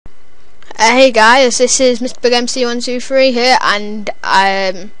Hey guys, this is Mr. Big MC123 here, and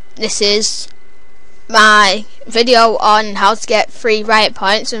this is my video on how to get free Riot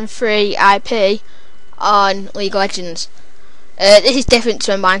points and free IP on League of Legends. This is different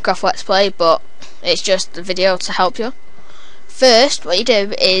to a Minecraft Let's Play, but it's just a video to help you. First, what you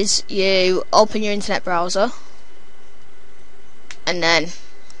do is you open your internet browser, and then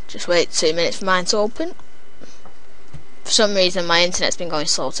just wait 2 minutes for mine to open. For some reason my internet's been going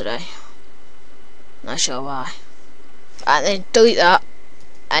slow today. Not sure why. And then delete that,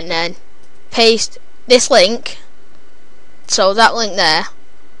 and then paste this link. So that link there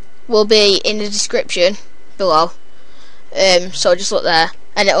will be in the description below. So just look there,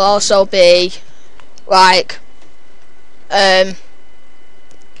 and it will also be like no,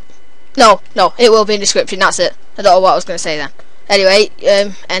 it will be in the description. That's it. I don't know what I was going to say then. Anyway,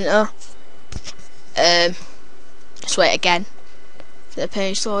 enter. Just wait again. The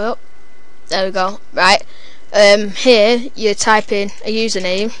page slow up. There we go. Right. Here you type in a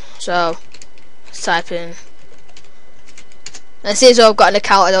username. So let's type in. And see, so I've got an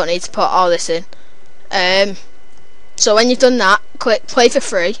account. I don't need to put all this in. So when you've done that, click play for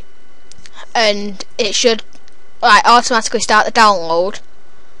free, and it should automatically start the download.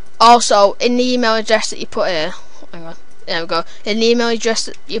 Also, in the email address that you put here, hang on, there we go. In the email address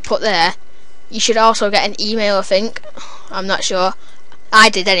that you put there, you should also get an email. I think. I'm not sure. I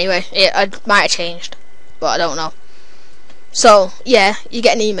did anyway. It might have changed, but I don't know. So yeah, you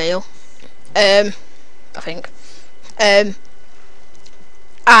get an email. I think.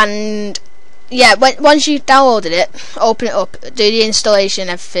 And yeah, once you've downloaded it, open it up, do the installation,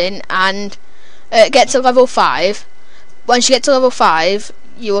 everything, and get to level 5. Once you get to level 5,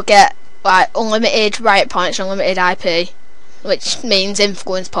 you will get like unlimited Riot points, unlimited IP, which means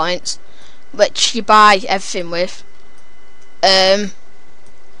influence points, which you buy everything with.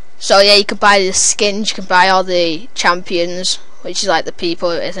 So yeah, you can buy the skins, you can buy all the champions, which is like the people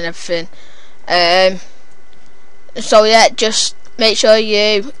and everything. So yeah, just make sure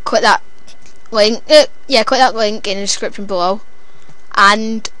you click that link. Click that link in the description below,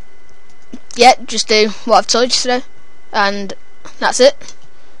 and yeah, just do what I've told you to do, and that's it.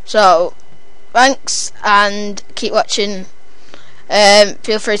 So thanks, and keep watching.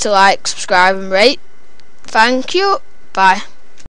 Feel free to like, subscribe, and rate. Thank you. Bye.